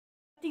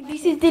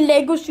This is the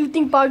Lego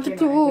shooting part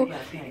 2.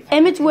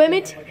 Emmett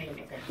Wemmet.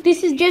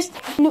 This is just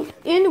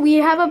in. We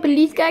have a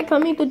police guy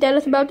coming to tell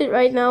us about it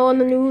right now on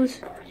the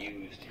news.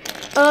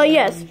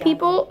 Yes,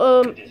 people,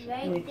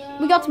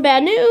 we got some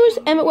bad news.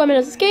 Emmett Wemmet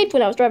has escaped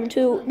when I was driving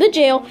to the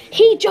jail.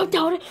 He jumped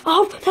out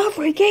of the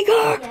freaking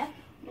car.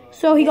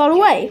 So he got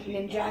away.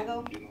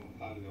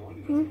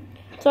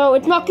 So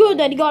it's not good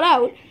that he got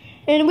out.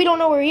 And we don't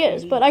know where he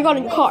is, but I got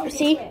in the car,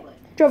 see?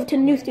 Drove it to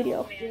the news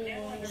studio.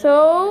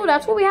 So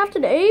that's what we have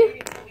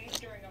today.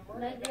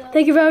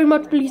 Thank you very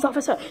much, police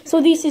officer.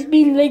 So this has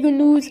been Lego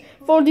news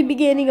for the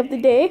beginning of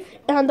the day.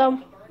 And,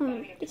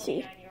 let's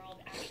see.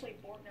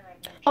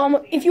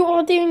 If you are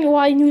wondering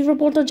why news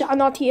reporter John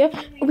not here,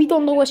 we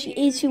don't know where she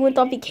is. She went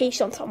on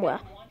vacation somewhere.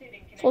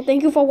 So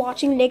thank you for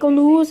watching Lego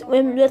news.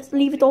 And let's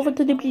leave it over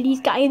to the police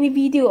guy in the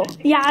video.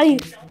 Yeah.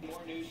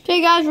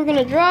 Okay, guys, we're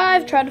gonna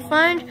drive, try to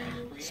find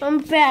some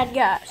bad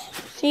guys.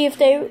 See if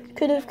they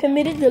could have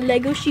committed the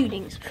Lego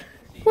shootings.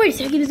 Wait a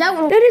second, is that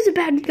one? That is a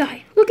bad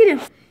guy. Look at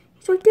him.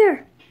 He's right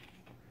there.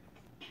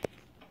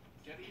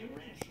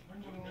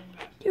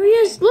 There he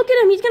is. Look at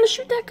him. He's gonna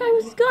shoot that guy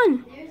with his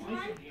gun.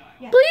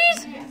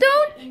 Please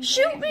don't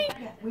shoot me.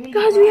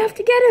 Guys, we have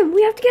to get him.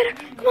 We have to get him.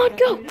 Come on,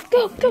 go,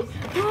 go, go.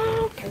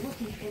 Oh.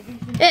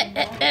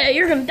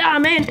 You're gonna die,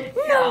 man.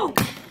 No.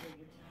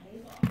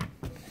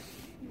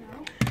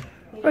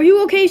 Are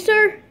you okay,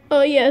 sir?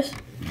 Oh, yes.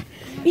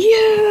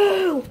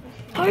 You.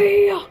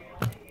 Hiya.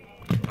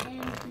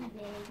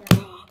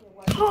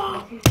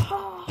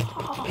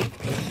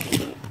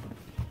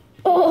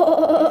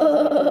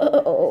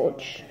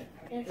 Ouch.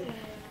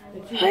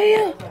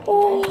 Hiya.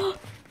 Oh,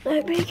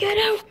 let me get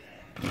out.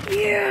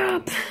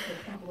 Yep.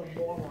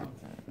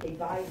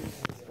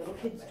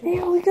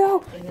 There we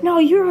go. Now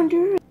you're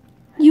under arrest.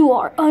 You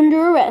are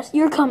under arrest.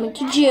 You're coming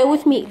to jail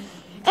with me.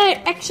 And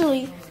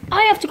actually,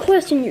 I have to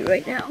question you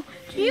right now.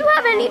 Do you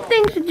have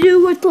anything to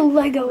do with the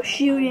Lego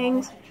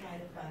shootings?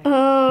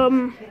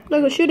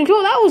 Lego shootings?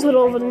 Oh, that was all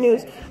over the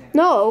news.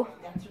 No,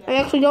 I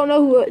actually don't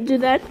know who did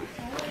that.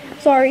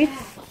 Sorry.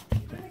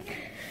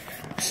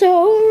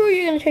 So,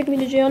 you're gonna take me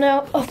to jail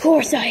now? Of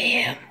course I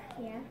am.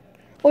 Yeah.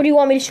 Or do you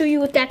want me to shoot you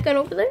with that gun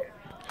over there?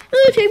 No,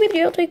 take me to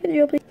jail, please.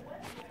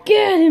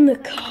 Get in the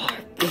car.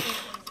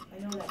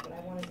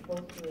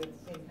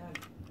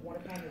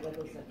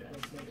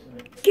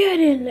 Get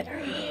in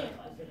there.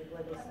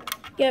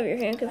 You have your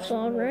handcuffs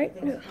on, right?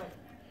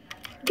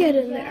 Get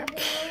in there.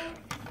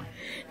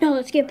 Now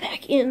let's get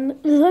back in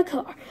the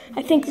car.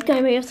 I think this guy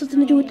may have something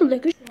to do with the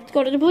Lego. Let's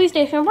go to the police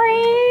station. There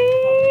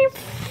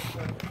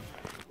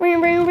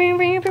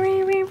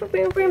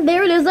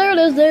it is,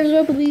 there's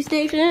the police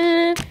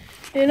station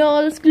in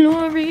all its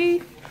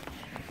glory.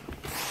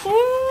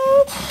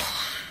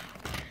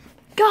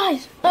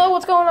 Guys,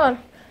 what's going on?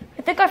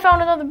 I think I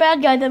found another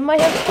bad guy that might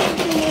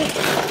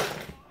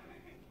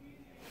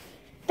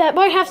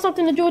have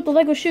something to do with the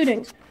Lego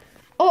shootings.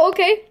 Oh,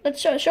 okay, let's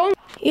show him.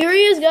 Here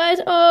he is, guys.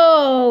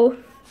 Oh,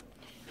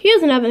 he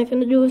doesn't have anything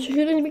to do with the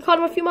shootings. We caught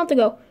him a few months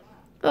ago.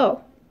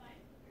 Oh,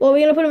 well, are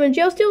we gonna put him in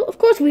jail still? Of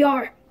course we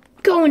are.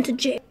 Going to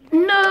jail.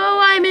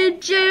 No, I'm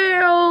in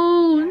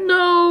jail.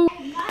 No.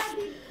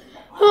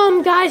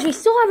 Guys, we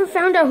still haven't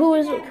found out who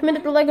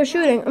committed the Lego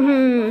shooting.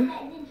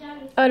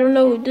 I don't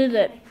know who did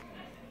it.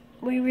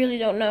 We really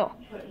don't know.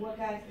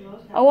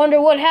 I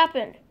wonder what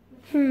happened.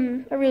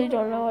 I really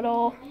don't know at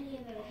all.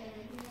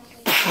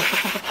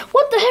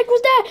 What the heck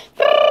was that?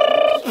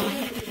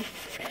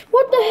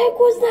 What the heck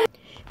was that?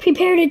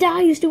 Prepare to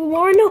die, you stupid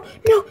Warren. No,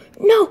 no,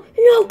 no,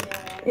 no,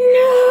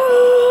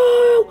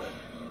 no.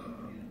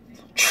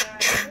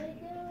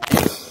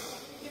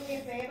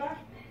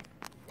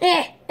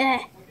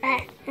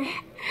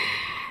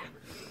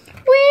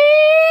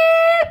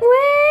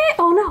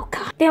 Oh no,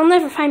 God. They'll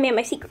never find me at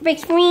my secret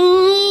base.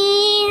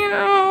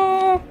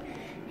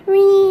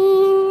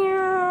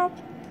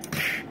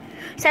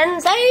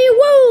 Sensei,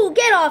 woo!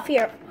 Get off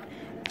here.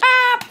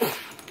 Ah!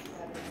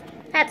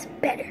 That's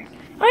better.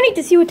 I need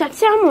to see what that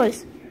sound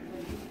was.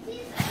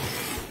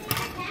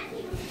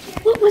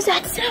 What was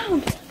that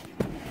sound?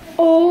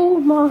 Oh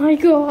my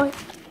God.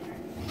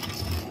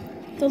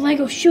 The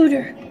Lego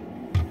shooter.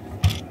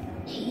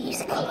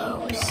 He's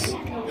close.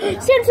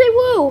 Sensei,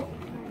 woo!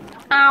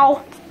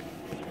 Ow.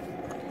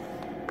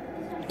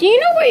 Do you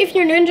know if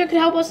your ninja could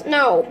help us?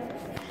 No.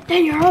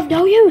 Then you're of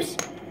no use.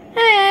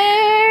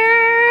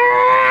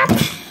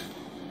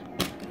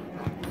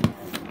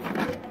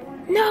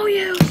 No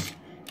use.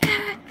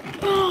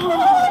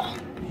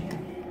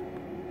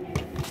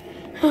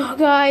 Oh,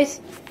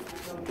 guys.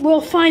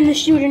 We'll find the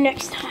shooter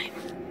next time.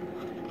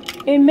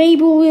 And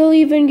maybe we'll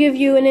even give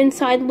you an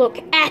inside look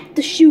at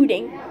the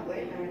shooting.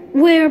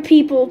 Where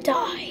people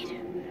died.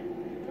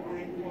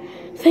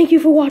 Thank you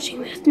for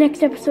watching this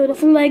next episode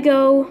of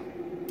Lego.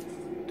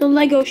 The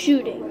Lego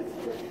shooting.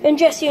 And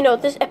just so you know,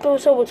 this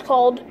episode was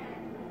called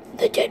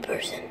The Dead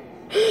Person.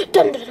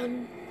 Dun dun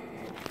dun.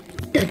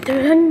 Dun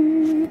dun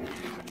dun.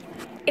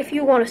 If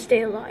you want to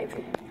stay alive,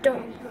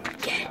 don't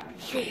get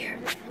near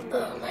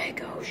the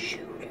Lego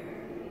shooter.